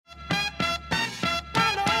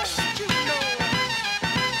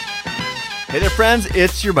Hey there, friends.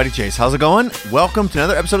 It's your buddy Chase. How's it going? Welcome to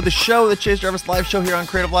another episode of the show, the Chase Jarvis Live Show here on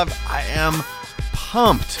Creative Live. I am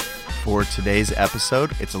pumped for today's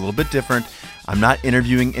episode. It's a little bit different. I'm not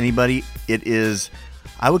interviewing anybody. It is,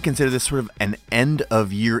 I would consider this sort of an end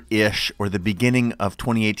of year-ish or the beginning of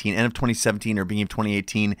 2018, end of 2017 or beginning of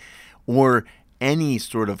 2018, or any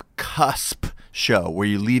sort of cusp show where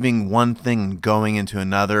you're leaving one thing and going into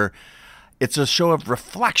another. It's a show of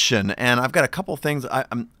reflection, and I've got a couple things.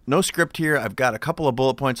 I'm no script here. I've got a couple of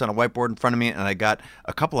bullet points on a whiteboard in front of me, and I got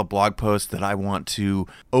a couple of blog posts that I want to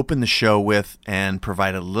open the show with and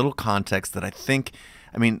provide a little context that I think,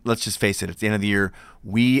 let's just face it, it's the end of the year.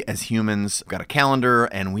 We as humans got a calendar,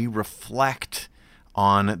 and we reflect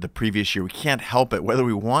on the previous year. We can't help it, whether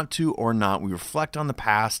we want to or not. We reflect on the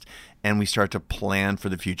past, and we start to plan for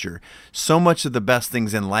the future. So much of the best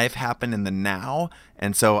things in life happen in the now,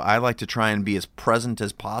 and so I like to try and be as present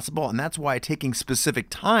as possible, and that's why taking specific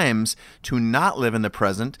times to not live in the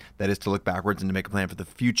present, that is to look backwards and to make a plan for the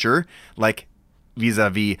future, like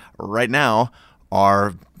vis-a-vis right now,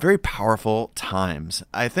 are very powerful times.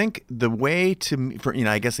 I think the way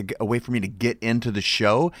a way for me to get into the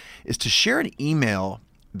show is to share an email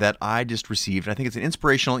that I just received. I think it's an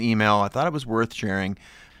inspirational email. I thought it was worth sharing.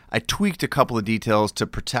 I tweaked a couple of details to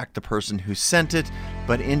protect the person who sent it,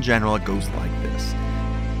 but in general, it goes like this.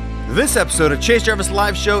 This episode of Chase Jarvis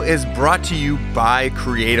Live Show is brought to you by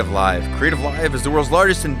Creative Live. Creative Live is the world's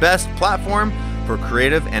largest and best platform for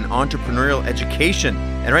creative and entrepreneurial education.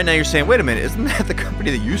 And right now you're saying, wait a minute, isn't that the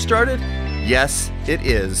company that you started? Yes, it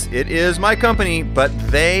is. It is my company, but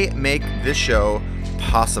they make this show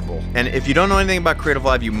possible. And if you don't know anything about Creative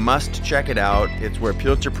Live, you must check it out. It's where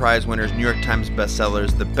Pulitzer Prize winners, New York Times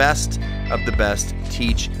bestsellers, the best of the best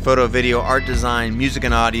teach photo, video, art design, music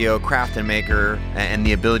and audio, craft and maker, and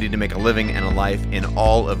the ability to make a living and a life in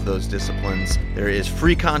all of those disciplines. There is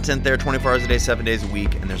free content there 24 hours a day, 7 days a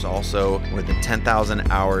week, and there's also more than 10,000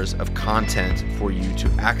 hours of content for you to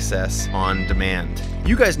access on demand.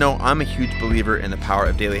 You guys know I'm a huge believer in the power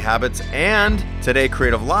of daily habits, and today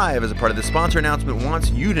Creative Live, as a part of the sponsor announcement, wants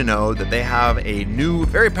you to know that they have a new,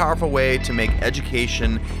 very powerful way to make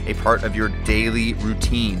education a part of your daily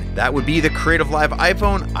routine. That would be the Creative Live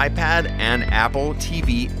iPhone, iPad, and Apple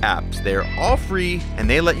TV apps. They're all free, and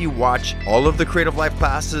they let you watch all of the Creative Live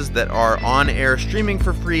classes that are on air streaming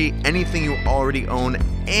for free, anything you already own,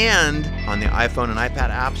 and on the iPhone and iPad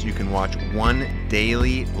apps, you can watch one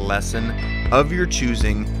daily lesson of your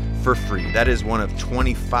choosing for free. That is one of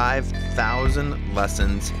 25,000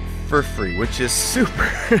 lessons for free, which is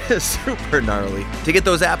super gnarly. To get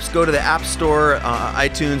those apps, go to the App Store,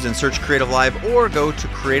 iTunes, and search Creative Live, or go to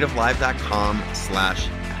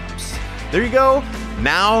creativelive.com/apps. There you go.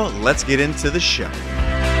 Now let's get into the show.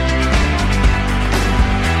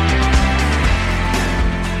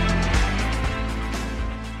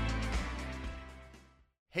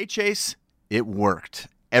 Hey Chase, it worked.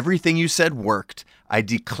 Everything you said worked. I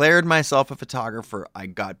declared myself a photographer. I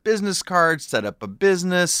got business cards, set up a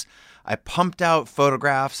business. I pumped out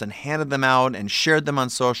photographs and handed them out and shared them on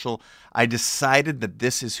social. I decided that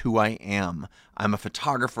this is who I am. I'm a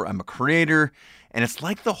photographer. I'm a creator. And it's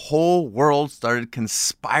like the whole world started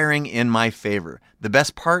conspiring in my favor. The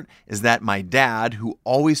best part is that my dad, who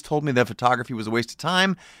always told me that photography was a waste of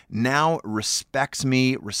time, now respects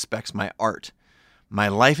me, respects my art. My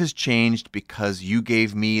life has changed because you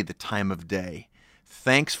gave me the time of day.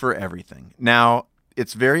 Thanks for everything. Now,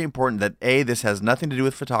 it's very important that A, this has nothing to do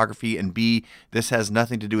with photography, and B, this has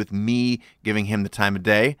nothing to do with me giving him the time of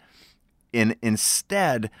day.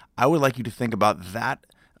 Instead, I would like you to think about that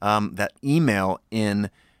email in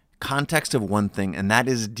context of one thing, and that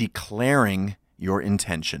is declaring your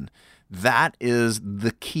intention. That is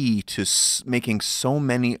the key to making so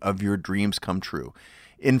many of your dreams come true.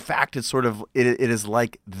 In fact, it is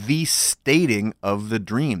like the stating of the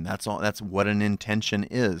dream. That's all. That's what an intention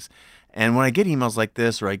is. And when I get emails like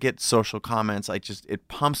this, or I get social comments, it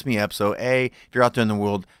pumps me up. So if you're out there in the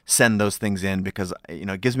world, send those things in, because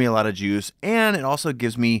it gives me a lot of juice, and it also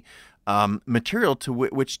gives me material to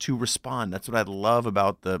which to respond. That's what I love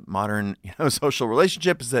about the modern social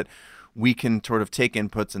relationship, is that we can sort of take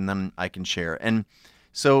inputs and then I can share. And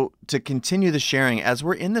so to continue the sharing, as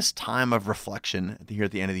we're in this time of reflection here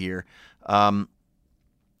at the end of the year, the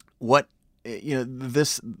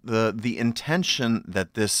intention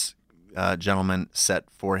that this gentleman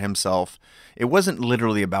set for himself, it wasn't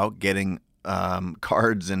literally about getting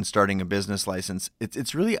cards and starting a business license.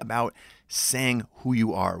 It's really about saying who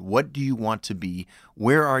you are. What do you want to be?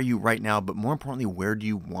 Where are you right now? But more importantly, where do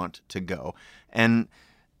you want to go? And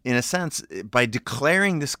in a sense, by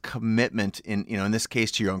declaring this commitment in this case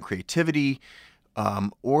to your own creativity,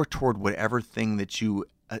 or toward whatever thing that you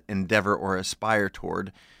endeavor or aspire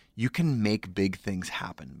toward, you can make big things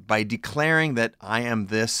happen by declaring that I am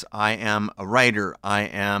this, I am a writer, I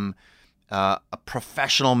am a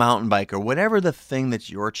professional mountain biker, whatever the thing that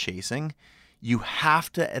you're chasing. You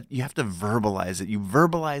have to verbalize it. You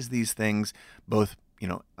verbalize these things both,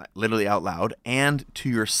 literally out loud and to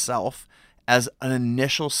yourself as an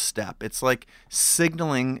initial step. It's like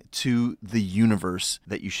signaling to the universe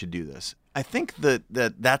that you should do this. I think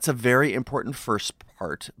that's a very important first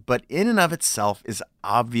part, but in and of itself is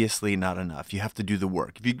obviously not enough. You have to do the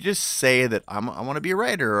work. If you just say that I want to be a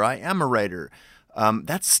writer or I am a writer,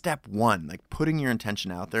 that's step one, like putting your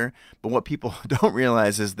intention out there. But what people don't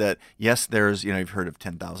realize is that, yes, there's, you've heard of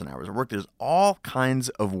 10,000 hours of work. There's all kinds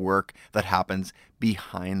of work that happens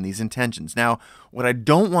behind these intentions. Now, what I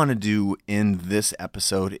don't want to do in this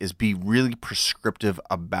episode is be really prescriptive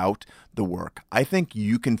about the work. I think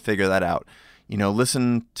you can figure that out.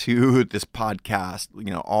 Listen to this podcast,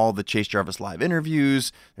 all the Chase Jarvis Live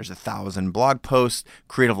interviews. There's 1,000 blog posts.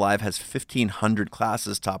 Creative Live has 1,500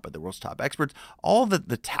 classes taught by the world's top experts. All the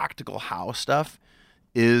tactical how stuff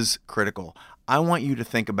is critical. I want you to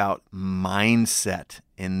think about mindset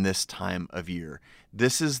in this time of year.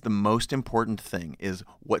 This is the most important thing, is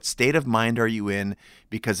what state of mind are you in?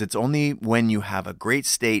 Because it's only when you have a great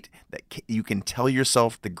state that you can tell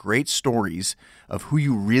yourself the great stories of who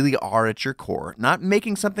you really are at your core. Not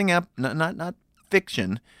making something up, not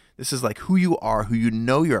fiction. This is like who you are, who you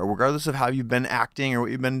know you are, regardless of how you've been acting or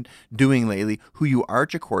what you've been doing lately. Who you are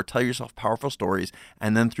at your core, tell yourself powerful stories,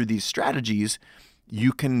 and then through these strategies,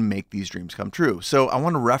 you can make these dreams come true. So I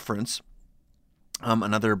want to reference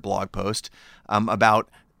another blog post about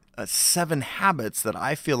 7 habits that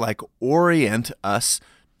I feel like orient us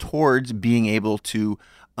towards being able to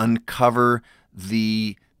uncover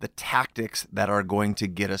the tactics that are going to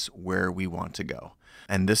get us where we want to go.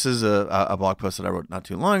 And this is a blog post that I wrote not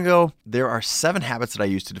too long ago. There are 7 habits that I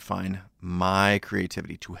use to define my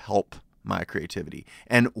creativity, to help my creativity.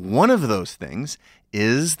 And one of those things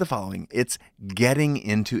is the following. It's getting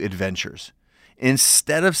into adventures.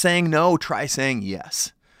 Instead of saying no, try saying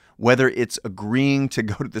yes. Whether it's agreeing to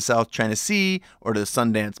go to the South China Sea or to the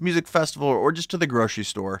Sundance Music Festival or just to the grocery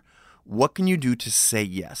store, what can you do to say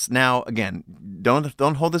yes? Now, again,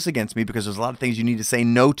 don't hold this against me, because there's a lot of things you need to say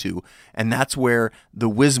no to, and that's where the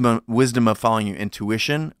wisdom of following your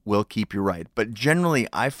intuition will keep you right. But generally,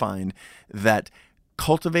 I find that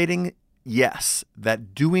cultivating yes,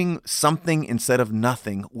 that doing something instead of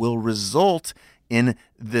nothing will result in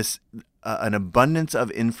this an abundance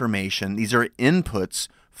of information. These are inputs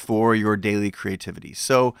for your daily creativity.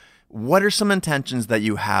 So what are some intentions that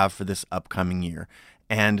you have for this upcoming year?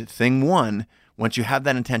 And thing one, once you have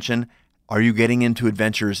that intention, are you getting into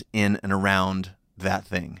adventures in and around that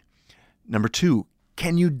thing? Number 2,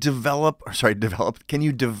 can you devour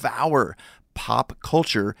pop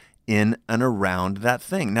culture in and around that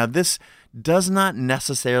thing? Now, this does not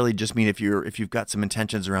necessarily just mean if you've got some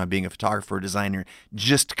intentions around being a photographer or designer,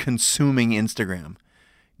 just consuming Instagram.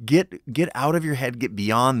 Get out of your head, get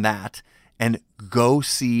beyond that, and go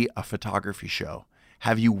see a photography show.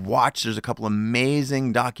 Have you watched? There's a couple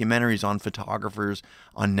amazing documentaries on photographers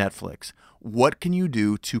on Netflix. What can you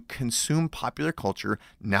do to consume popular culture,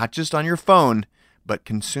 not just on your phone, but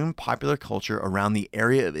consume popular culture around the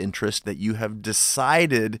area of interest that you have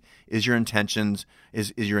decided is your intentions,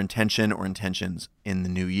 is your intention or intentions in the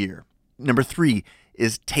new year? Number 3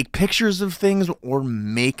 is take pictures of things or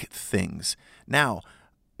make things. Now,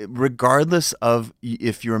 regardless of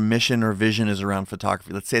if your mission or vision is around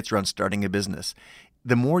photography, let's say it's around starting a business,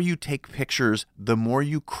 the more you take pictures, the more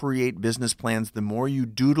you create business plans, the more you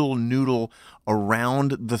doodle noodle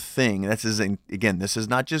around the thing. This is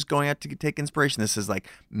not just going out to take inspiration. This is like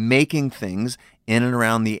making things in and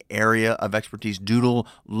around the area of expertise. Doodle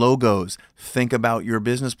logos. Think about your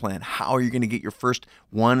business plan. How are you going to get your first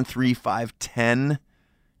 1, 3, 5, 10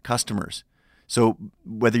 customers? So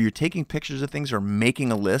whether you're taking pictures of things or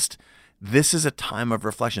making a list, this is a time of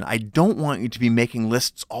reflection. I don't want you to be making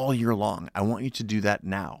lists all year long. I want you to do that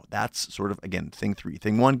now. That's sort of, again, thing 3.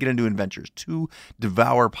 Thing 1, get into adventures. 2,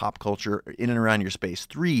 devour pop culture in and around your space.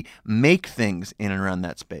 3, make things in and around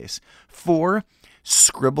that space. 4,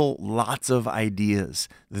 scribble lots of ideas.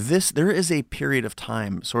 There is a period of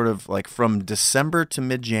time, sort of like from December to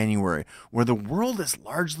mid-January, where the world is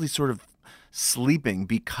largely sort of sleeping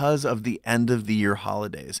because of the end of the year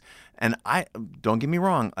holidays. And don't get me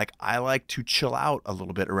wrong, I like to chill out a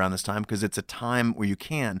little bit around this time because it's a time where you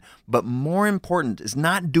can. But more important is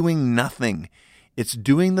not doing nothing. It's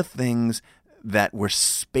doing the things where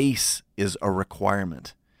space is a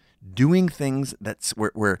requirement. doing things that's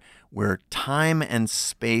where time and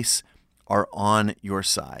space are on your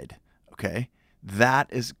side. Okay, that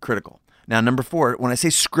is critical. Now, number 4, when I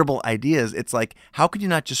say scribble ideas, it's like, how can you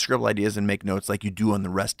not just scribble ideas and make notes like you do on the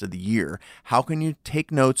rest of the year? How can you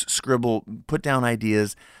take notes, scribble, put down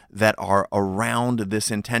ideas that are around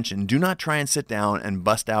this intention? Do not try and sit down and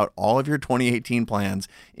bust out all of your 2018 plans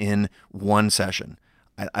in one session.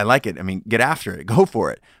 I like it. I mean, get after it. Go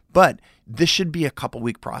for it. But this should be a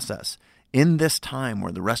couple-week process. In this time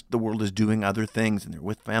where the rest of the world is doing other things and they're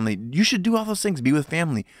with family, you should do all those things, be with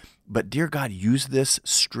family. But dear God, use this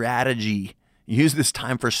strategy. Use this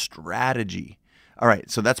time for strategy. All right,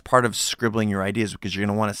 so that's part of scribbling your ideas because you're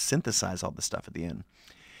going to want to synthesize all this stuff at the end.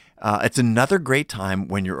 It's another great time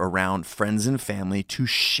when you're around friends and family to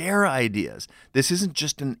share ideas. This isn't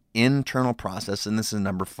just an internal process, and this is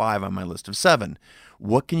number 5 on my list of 7.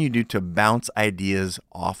 What can you do to bounce ideas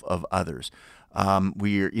off of others? I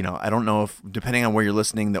don't know if, depending on where you're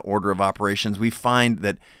listening, the order of operations, we find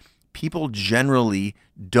that people generally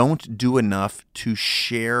don't do enough to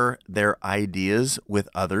share their ideas with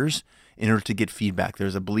others in order to get feedback.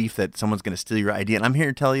 There's a belief that someone's going to steal your idea. And I'm here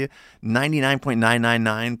to tell you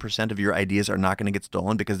 99.999% of your ideas are not going to get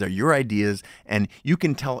stolen because they're your ideas. And you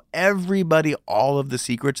can tell everybody all of the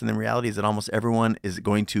secrets. And the reality is that almost everyone is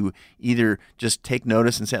going to either just take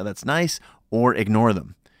notice and say, oh, that's nice, or ignore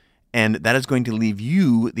them. And that is going to leave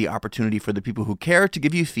you the opportunity for the people who care to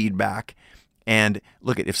give you feedback. And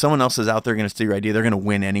look, if someone else is out there going to steal your idea, they're going to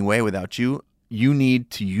win anyway without you. You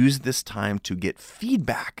need to use this time to get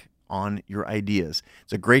feedback on your ideas.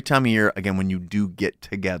 It's a great time of year, again, when you do get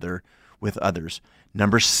together with others.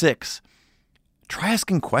 Number 6, try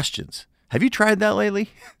asking questions. Have you tried that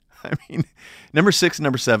lately? I mean, number 6 and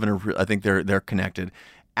number 7 are, I think they're connected.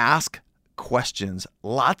 Ask questions.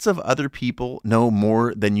 Lots of other people know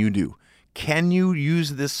more than you do. Can you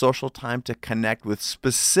use this social time to connect with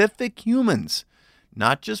specific humans,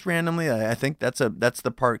 not just randomly? I think that's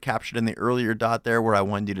the part captured in the earlier dot there where I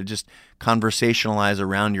wanted you to just conversationalize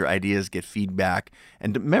around your ideas, get feedback.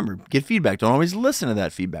 And remember, get feedback. Don't always listen to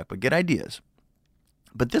that feedback, but get ideas.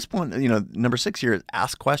 But this point, number 6 here is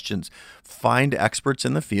ask questions. Find experts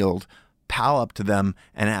in the field, pal up to them,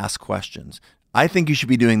 and ask questions. I think you should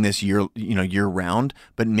be doing this year round,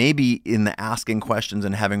 but maybe in the asking questions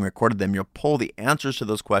and having recorded them, you'll pull the answers to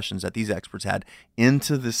those questions that these experts had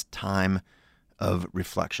into this time of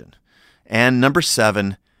reflection. And number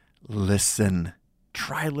 7, listen.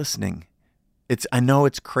 Try listening. I know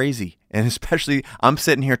it's crazy, and especially I'm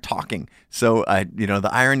sitting here talking, so the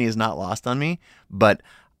irony is not lost on me, but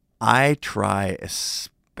I try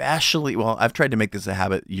especially, I've tried to make this a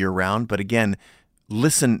habit year round, but again,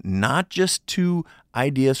 listen not just to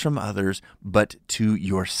ideas from others, but to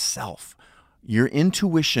yourself. Your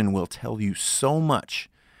intuition will tell you so much.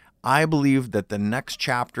 I believe that the next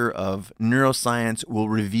chapter of neuroscience will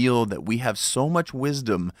reveal that we have so much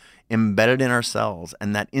wisdom embedded in ourselves,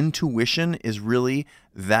 and that intuition is really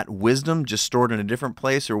that wisdom just stored in a different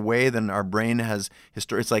place or way than our brain has.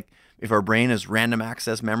 It's like if our brain is random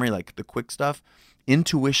access memory, like the quick stuff,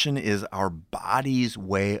 intuition is our body's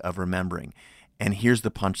way of remembering. And here's the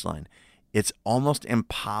punchline. It's almost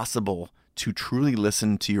impossible to truly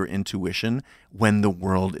listen to your intuition when the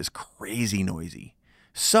world is crazy noisy.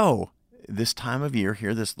 So this time of year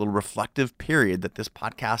here, this little reflective period that this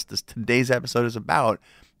podcast, today's episode is about,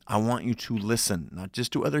 I want you to listen, not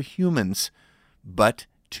just to other humans, but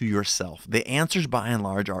to yourself. The answers by and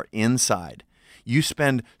large are inside. You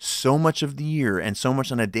spend so much of the year and so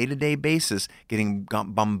much on a day-to-day basis getting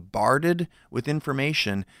bombarded with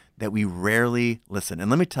information that we rarely listen. And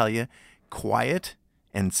let me tell you, quiet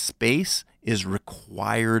and space is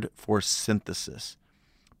required for synthesis.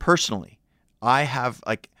 Personally, I have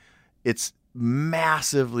it's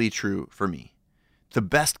massively true for me. The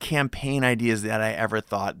best campaign ideas that I ever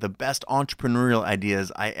thought, the best entrepreneurial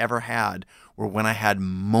ideas I ever had were when I had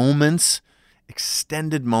moments,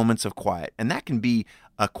 extended moments of quiet. And that can be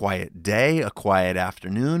a quiet day, a quiet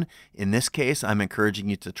afternoon. In this case, I'm encouraging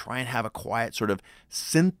you to try and have a quiet sort of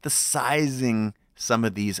synthesizing some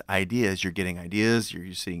of these ideas. You're getting ideas,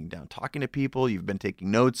 you're sitting down talking to people, you've been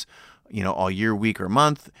taking notes, all year, week, or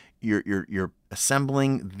month. You're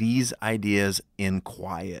assembling these ideas in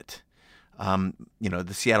quiet.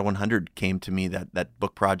 The Seattle 100 came to me, that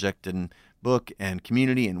book project and book and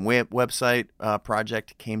community and website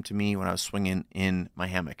project came to me when I was swinging in my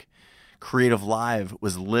hammock. Creative Live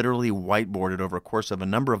was literally whiteboarded over a course of a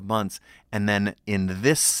number of months. And then in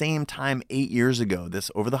this same time, 8 years ago,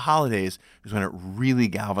 over the holidays, was when it really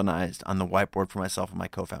galvanized on the whiteboard for myself and my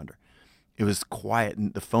co-founder. It was quiet,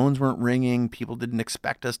 and the phones weren't ringing. People didn't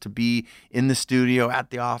expect us to be in the studio, at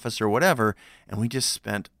the office, or whatever. And we just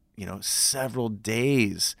spent, several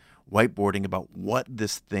days whiteboarding about what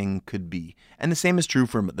this thing could be. And the same is true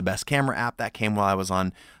for the Best Camera app. That came while I was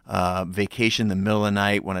on vacation in the middle of the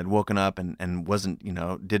night when I'd woken up and wasn't,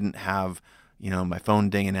 didn't have, my phone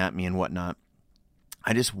dinging at me and whatnot.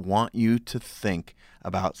 I just want you to think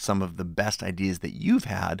about some of the best ideas that you've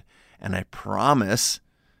had. And I promise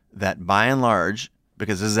that by and large,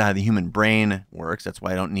 because this is how the human brain works, that's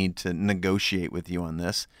why I don't need to negotiate with you on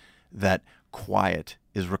this, that quiet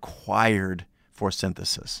is required for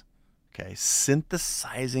synthesis. Okay,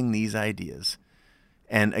 synthesizing these ideas.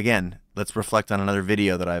 And again, let's reflect on another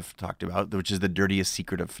video that I've talked about, which is the dirtiest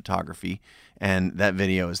secret of photography. And that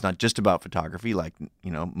video is not just about photography, like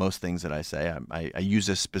most things that I say. I use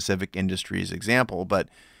a specific industry's example, but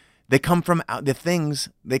they come from outside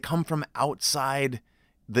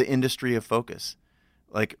the industry of focus.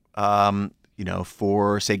 Like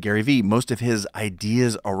for say Gary Vee, most of his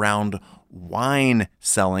ideas around wine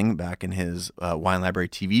selling back in his Wine Library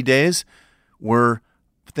TV days were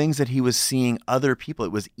things that he was seeing other people.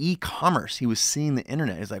 It was e-commerce. He was seeing the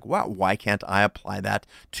internet. He's like, wow, why can't I apply that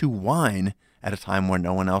to wine at a time when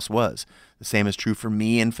no one else was? The same is true for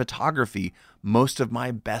me in photography. Most of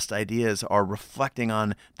my best ideas are reflecting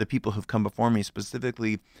on the people who've come before me,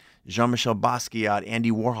 specifically Jean-Michel Basquiat,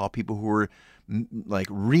 Andy Warhol, people who were like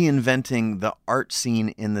reinventing the art scene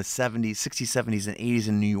in the 70s, 60s, 70s, and 80s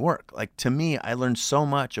in New York. Like, to me, I learned so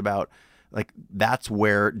much about, like, that's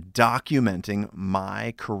where documenting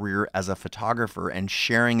my career as a photographer and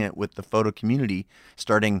sharing it with the photo community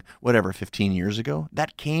starting 15 years ago,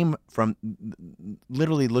 that came from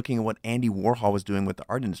literally looking at what Andy Warhol was doing with the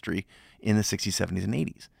art industry in the 60s, 70s, and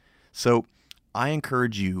 80s. So I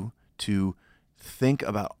encourage you to think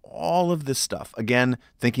about all of this stuff. Again,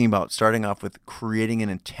 thinking about starting off with creating an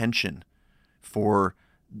intention for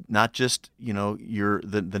not just,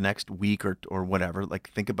 the next week or whatever. Like,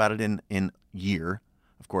 think about it in year.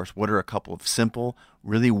 Of course, what are a couple of simple,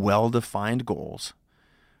 really well-defined goals?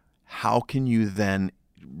 How can you then,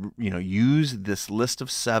 use this list of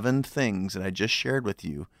 7 things that I just shared with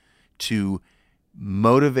you to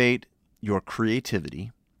motivate your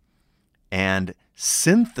creativity and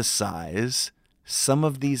synthesize some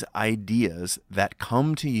of these ideas that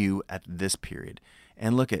come to you at this period?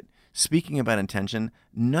 And look at, speaking about intention,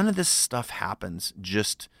 none of this stuff happens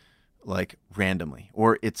just like randomly,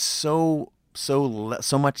 or it's so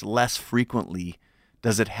much less frequently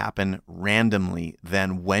does it happen randomly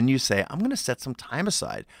than when you say, I'm going to set some time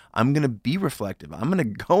aside. I'm going to be reflective. I'm going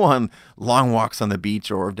to go on long walks on the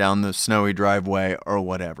beach or down the snowy driveway or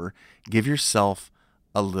whatever. Give yourself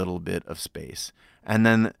a little bit of space. And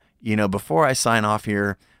then, before I sign off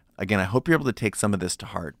here, again, I hope you're able to take some of this to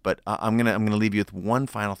heart, but I'm gonna leave you with one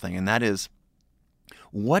final thing, and that is,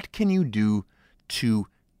 what can you do to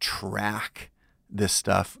track this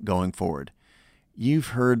stuff going forward? You've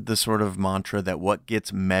heard the sort of mantra that what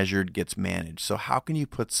gets measured gets managed. So how can you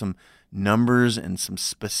put some numbers and some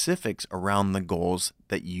specifics around the goals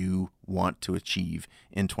that you want to achieve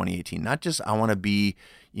in 2018? Not just, I want to be,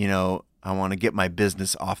 I want to get my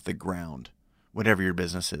business off the ground, whatever your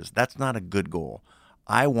business is. That's not a good goal.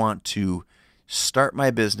 I want to start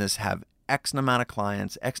my business, have X amount of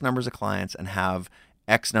clients, X numbers of clients, and have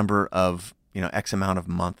X number of, X amount of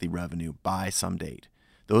monthly revenue by some date.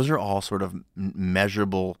 Those are all sort of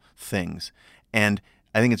measurable things. And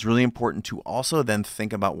I think it's really important to also then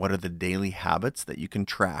think about what are the daily habits that you can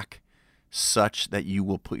track such that you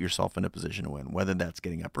will put yourself in a position to win, whether that's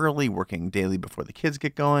getting up early, working daily before the kids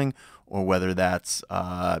get going, or whether that's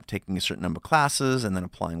taking a certain number of classes and then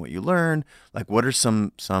applying what you learned. Like, what are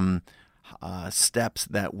some steps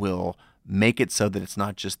that will make it so that it's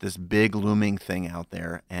not just this big looming thing out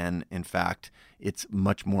there, and in fact, it's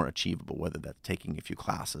much more achievable, whether that's taking a few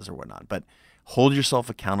classes or whatnot. But hold yourself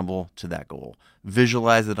accountable to that goal.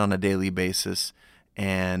 Visualize it on a daily basis.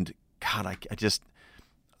 And God, I just...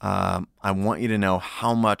 I want you to know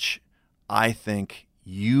how much I think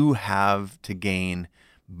you have to gain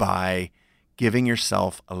by giving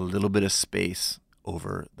yourself a little bit of space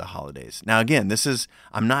over the holidays. Now, again,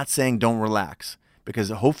 I'm not saying don't relax, because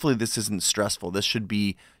hopefully this isn't stressful. This should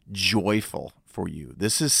be joyful for you.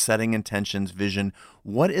 This is setting intentions, vision.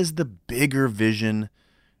 What is the bigger vision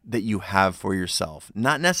that you have for yourself?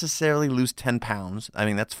 Not necessarily lose 10 pounds. I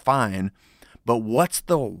mean, that's fine. But what's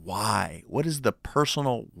the why? What is the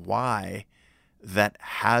personal why that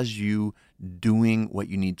has you doing what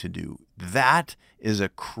you need to do? That is a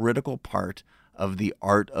critical part of the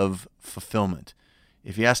art of fulfillment.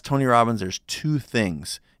 If you ask Tony Robbins, there's 2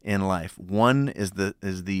 things in life. One is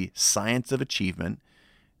the science of achievement.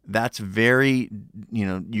 That's very,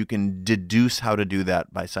 you can deduce how to do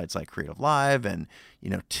that by sites like Creative Live, and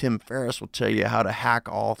Tim Ferriss will tell you how to hack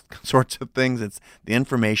all sorts of things. The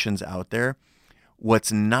information's out there.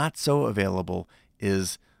 What's not so available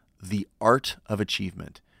is the art of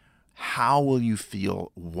achievement. How will you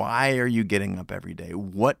feel? Why are you getting up every day?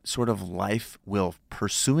 What sort of life will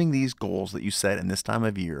pursuing these goals that you set in this time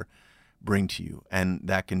of year bring to you? And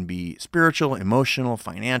that can be spiritual, emotional,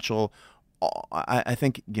 financial. I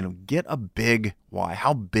think, get a big why.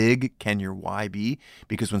 How big can your why be?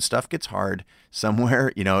 Because when stuff gets hard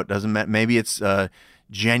somewhere, it doesn't matter. Maybe it's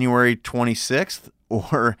January 26th,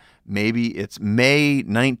 or maybe it's May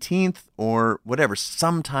 19th, or whatever.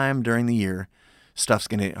 Sometime during the year, stuff's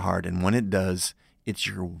going to get hard. And when it does, it's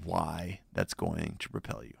your why that's going to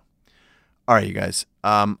propel you. All right, you guys.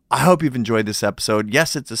 I hope you've enjoyed this episode.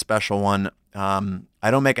 Yes, it's a special one. I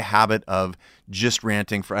don't make a habit of just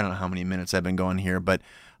ranting for I don't know how many minutes I've been going here, but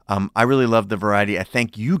I really love the variety. I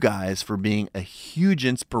thank you guys for being a huge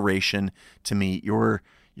inspiration to me. Your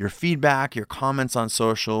feedback, your comments on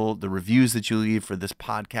social, the reviews that you leave for this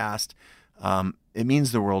podcast, it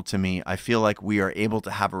means the world to me. I feel like we are able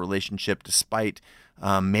to have a relationship despite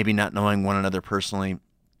maybe not knowing one another personally.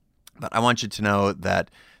 But I want you to know that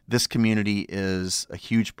this community is a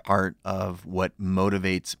huge part of what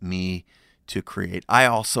motivates me to create. I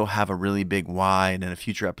also have a really big why, and in a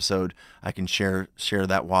future episode, I can share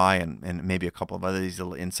that why and maybe a couple of other these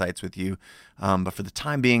little insights with you. But for the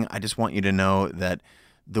time being, I just want you to know that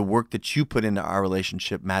the work that you put into our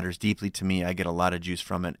relationship matters deeply to me. I get a lot of juice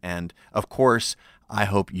from it. And of course, I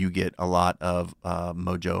hope you get a lot of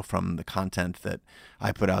mojo from the content that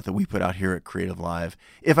I put out, that we put out here at Creative Live.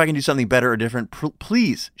 If I can do something better or different,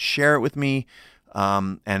 please share it with me.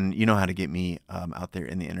 And you know how to get me out there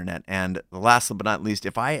in the internet. And last but not least,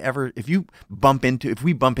 if we bump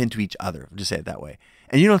into each other, I'll just say it that way,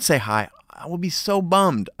 and you don't say hi, I will be so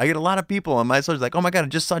bummed. I get a lot of people on my socials like, oh my God, I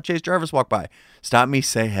just saw Chase Jarvis walk by. Stop me,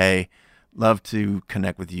 say hey. Love to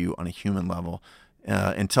connect with you on a human level.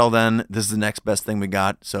 Until then, this is the next best thing we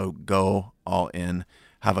got. So go all in.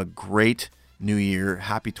 Have a great new year.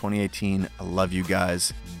 Happy 2018. I love you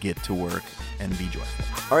guys. Get to work and be joyful.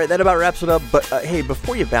 All right, that about wraps it up. But hey,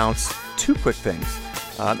 before you bounce, 2 quick things.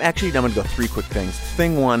 Actually, I'm going to go 3 quick things.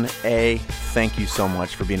 Thing 1, thank you so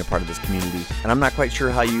much for being a part of this community. And I'm not quite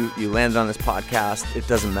sure how you landed on this podcast. It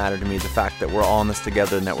doesn't matter to me. The fact that we're all in this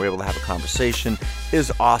together and that we're able to have a conversation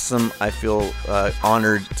is awesome. I feel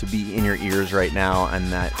honored to be in your ears right now,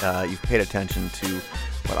 and that you've paid attention to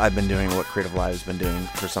what I've been doing, what Creative Live has been doing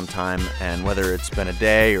for some time. And whether it's been a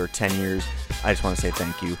day or 10 years, I just want to say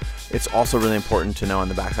thank you. It's also really important to know on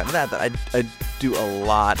the backside of that I do a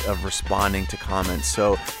lot of responding to comments.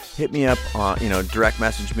 So hit me up on, direct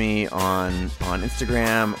message me on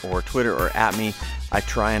Instagram or Twitter or at me. I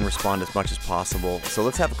try and respond as much as possible. So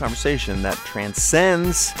let's have a conversation that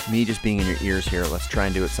transcends me just being in your ears here. Let's try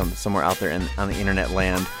and do it somewhere out there on the internet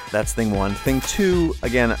land. That's thing 1. Thing 2,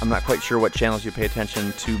 again, I'm not quite sure what channels you pay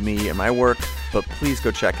attention to me and my work, but please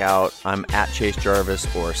go check out. I'm at Chase Jarvis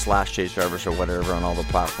or /Chase Jarvis or whatever on all the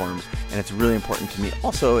platforms. And it's really important to me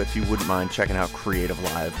also, if you wouldn't mind checking out Creative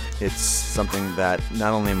Live. It's something that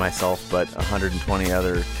not only myself, but 120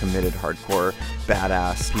 other committed, hardcore,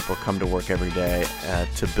 badass people come to work every day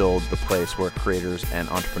to build the place where creators and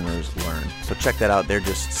entrepreneurs learn. So check that out. They're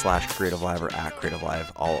just /Creative Live or at Creative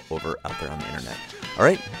Live all over out there on the internet. All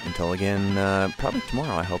right, until again, probably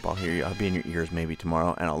tomorrow. I hope I'll hear you. I'll be in your ears maybe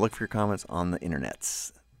tomorrow, and I'll look for your comments on the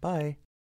internets. Bye.